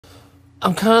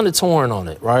I'm kind of torn on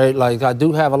it, right? Like, I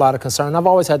do have a lot of concern. I've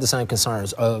always had the same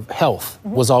concerns of health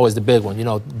was always the big one. You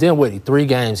know, Dinwiddie, 3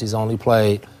 games he's only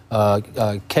played.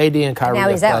 KD and Kyrie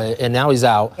have played, and now he's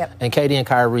out. Yep. And KD and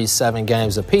Kyrie 7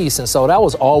 games apiece. And so that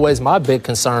was always my big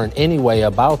concern anyway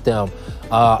about them.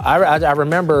 I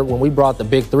remember when we brought the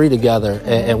big 3 together,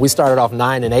 and we started off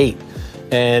 9-8.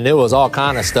 And it was all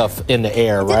kind of stuff in the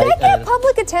air, right? Did that get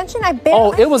public attention? I bet.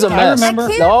 Oh, it was a mess. I remember.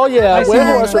 Oh, yeah.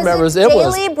 Windhorst remembers. It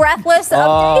was daily breathless updates.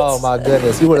 Oh, my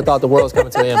goodness. You would have thought the world was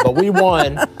coming to an end. But we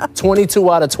won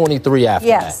 22 out of 23 after that.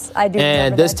 Yes, I do.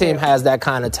 And this team has that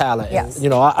kind of talent. Yes. And, you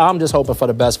know, I'm just hoping for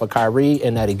the best for Kyrie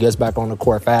and that he gets back on the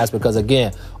court fast because,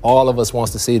 again, all of us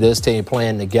wants to see this team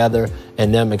playing together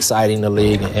and them exciting the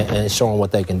league and showing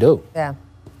what they can do. Yeah.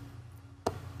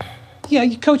 Yeah,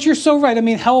 Coach, you're so right. I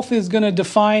mean, health is going to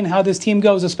define how this team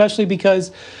goes, especially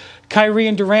because Kyrie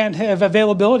and Durant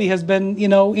availability has been, you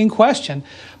know, in question.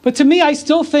 But to me, I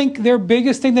still think their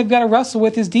biggest thing they've got to wrestle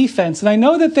with is defense. And I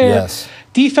know that their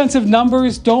defensive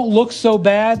numbers don't look so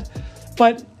bad,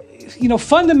 but, you know,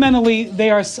 fundamentally,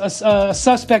 they are a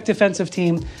suspect defensive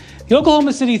team. The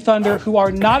Oklahoma City Thunder, who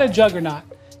are not a juggernaut,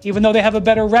 even though they have a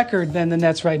better record than the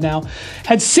Nets right now,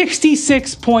 had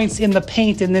 66 points in the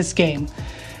paint in this game.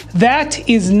 That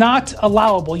is not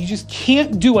allowable. You just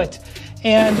can't do it.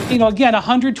 And, you know, again,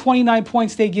 129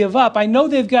 points they give up. I know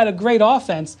they've got a great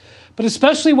offense, but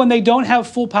especially when they don't have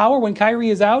full power, when Kyrie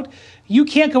is out, you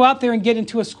can't go out there and get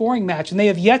into a scoring match. And they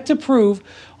have yet to prove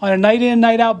on a night-in and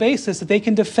night-out basis that they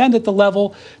can defend at the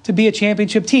level to be a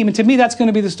championship team. And to me, that's going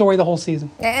to be the story of the whole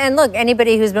season. And look,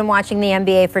 anybody who's been watching the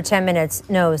NBA for 10 minutes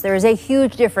knows there is a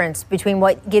huge difference between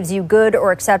what gives you good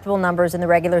or acceptable numbers in the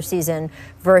regular season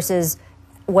versus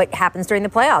what happens during the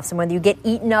playoffs and when you get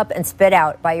eaten up and spit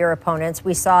out by your opponents.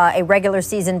 We saw a regular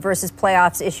season versus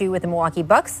playoffs issue with the Milwaukee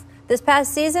Bucks this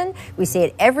past season. We see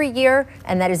it every year,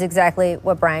 and that is exactly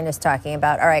what Brian is talking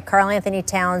about. All right, Karl-Anthony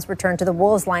Towns returned to the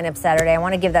Wolves lineup Saturday. I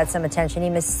want to give that some attention. He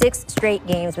missed 6 straight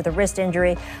games with a wrist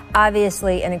injury.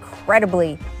 Obviously, an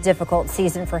incredibly difficult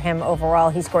season for him overall.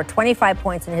 He scored 25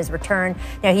 points in his return.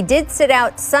 Now, he did sit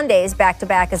out Sundays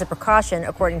back-to-back as a precaution,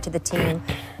 according to the team.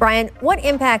 Brian, what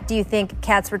impact do you think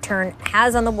Cat's return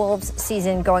has on the Wolves'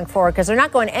 season going forward? Because they're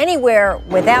not going anywhere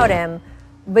without him.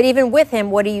 But even with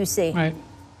him, what do you see? Right.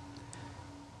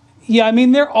 Yeah, I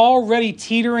mean, they're already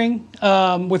teetering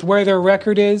with where their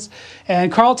record is.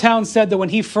 And Karl Towns said that when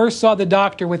he first saw the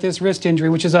doctor with this wrist injury,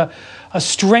 which is a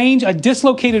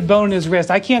dislocated bone in his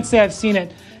wrist. I can't say I've seen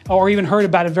it or even heard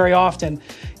about it very often.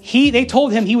 They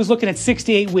told him he was looking at 6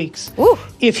 to 8 weeks. Ooh.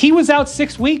 If he was out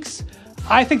 6 weeks,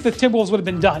 I think the Timberwolves would have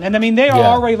been done. And I mean, they are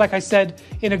already, like I said,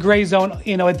 in a gray zone,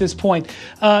 you know, at this point.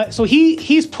 So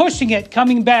he's pushing it,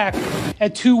 coming back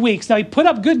at 2 weeks. Now, he put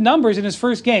up good numbers in his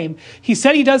first game. He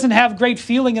said he doesn't have great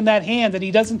feeling in that hand, that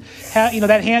he doesn't have, you know,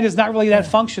 that hand is not really that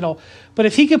functional. But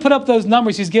if he can put up those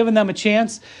numbers, he's given them a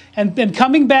chance. And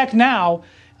coming back now,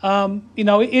 you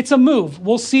know, it's a move.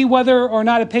 We'll see whether or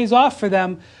not it pays off for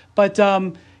them. But,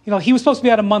 you know, he was supposed to be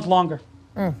out a month longer.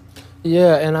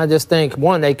 Yeah, and I just think,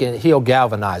 one, he'll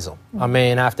galvanize them. I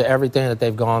mean, after everything that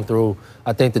they've gone through,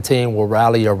 I think the team will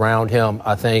rally around him.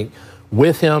 I think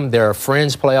with him, they're a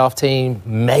fringe playoff team,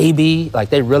 maybe. Like,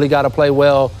 they really got to play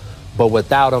well. But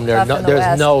without him,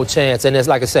 there's no chance. And it's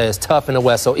like I said, it's tough in the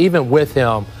West. So even with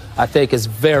him, I think it's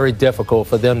very difficult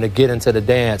for them to get into the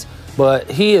dance. But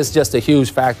he is just a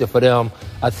huge factor for them.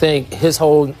 I think his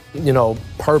whole, you know,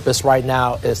 purpose right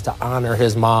now is to honor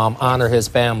his mom, honor his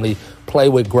family, play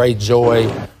with great joy,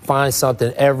 find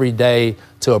something every day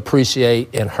to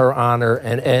appreciate in her honor.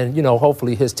 And you know,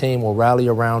 hopefully his team will rally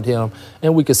around him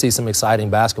and we could see some exciting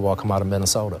basketball come out of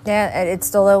Minnesota. Yeah, it's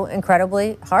still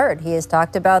incredibly hard. He has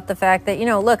talked about the fact that, you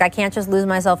know, look, I can't just lose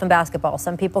myself in basketball.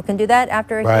 Some people can do that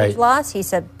after a huge loss. He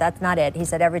said, that's not it. He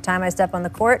said, every time I step on the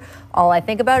court, all I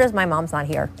think about is my mom's not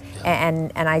here.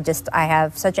 And I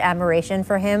have such admiration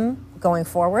for him going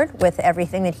forward with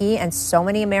everything that he and so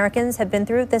many Americans have been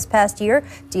through this past year,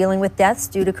 dealing with deaths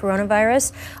due to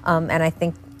coronavirus. And I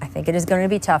think it is going to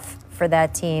be tough for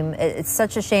that team. It's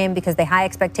such a shame because they high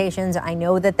expectations. I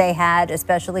know that they had,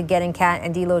 especially getting Cat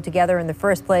and D'Lo together in the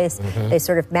first place. They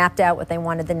sort of mapped out what they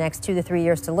wanted the next 2 to 3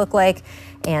 years to look like.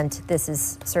 And this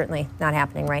is certainly not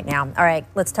happening right now. All right,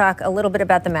 let's talk a little bit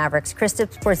about the Mavericks.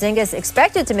 Kristaps Porzingis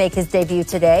expected to make his debut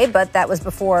today, but that was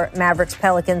before Mavericks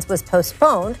Pelicans was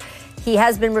postponed. He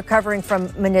has been recovering from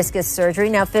meniscus surgery.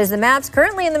 Now, Fizz, the Mavs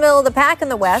currently in the middle of the pack in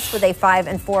the West with a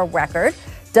 5-4 record.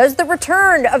 Does the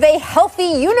return of a healthy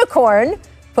unicorn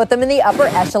put them in the upper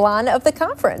echelon of the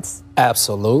conference?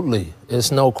 Absolutely.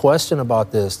 There's no question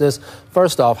about this.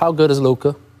 First off, how good is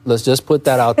Luka? Let's just put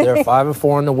that out there.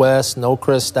 5-4 in the West, no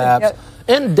Kristaps. Yep.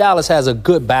 And Dallas has a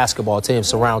good basketball team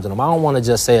surrounding them. I don't want to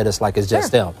just say it's like it's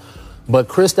just them. But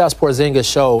Kristaps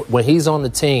Porzingis showed when he's on the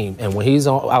team and when he's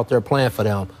out there playing for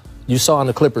them, you saw in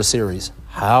the Clippers series,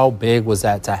 how big was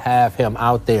that to have him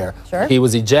out there? Sure. He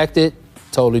was ejected,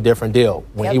 totally different deal.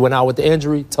 When he went out with the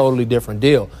injury, totally different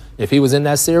deal. If he was in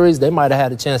that series, they might have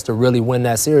had a chance to really win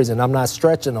that series, and I'm not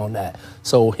stretching on that.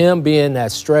 So him being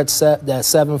that stretch set, that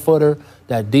 7-footer,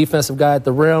 that defensive guy at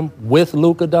the rim with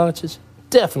Luka Doncic,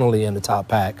 definitely in the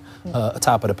top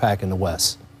of the pack in the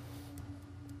West.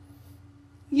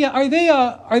 Yeah, are they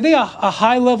a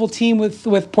high-level team with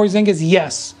Porzingis?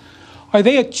 Yes. Are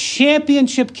they a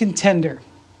championship contender?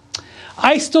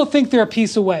 I still think they're a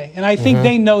piece away, and I think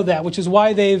they know that, which is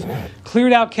why they've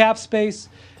cleared out cap space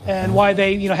and why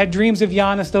they had dreams of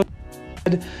Giannis,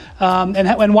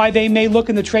 and why they may look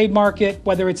in the trade market,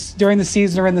 whether it's during the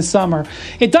season or in the summer.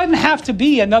 It doesn't have to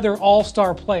be another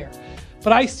all-star player,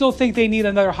 but I still think they need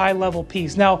another high-level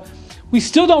piece. Now, we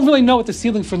still don't really know what the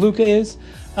ceiling for Luka is.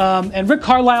 And Rick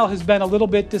Carlisle has been a little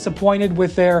bit disappointed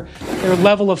with their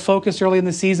level of focus early in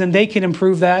the season. They can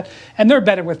improve that, and they're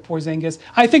better with Porzingis.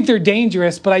 I think they're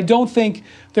dangerous, but I don't think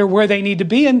they're where they need to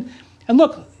be. And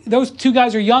look, those two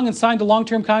guys are young and signed to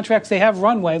long-term contracts. They have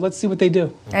runway. Let's see what they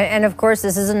do. And of course,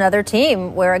 this is another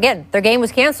team where, again, their game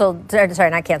was canceled. Sorry,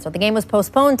 not canceled. The game was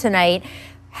postponed tonight.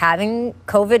 Having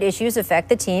COVID issues affect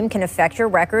the team can affect your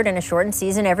record in a shortened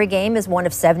season. Every game is one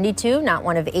of 72, not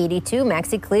one of 82.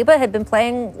 Maxi Kleber had been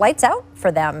playing lights out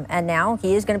for them, and now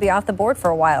he is going to be off the board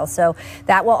for a while. So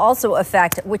that will also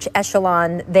affect which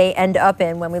echelon they end up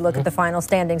in when we look at the final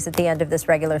standings at the end of this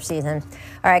regular season.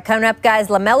 All right, coming up, guys,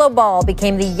 LaMelo Ball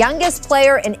became the youngest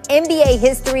player in NBA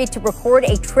history to record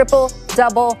a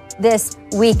triple-double this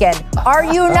weekend. Are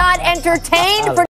you not entertained?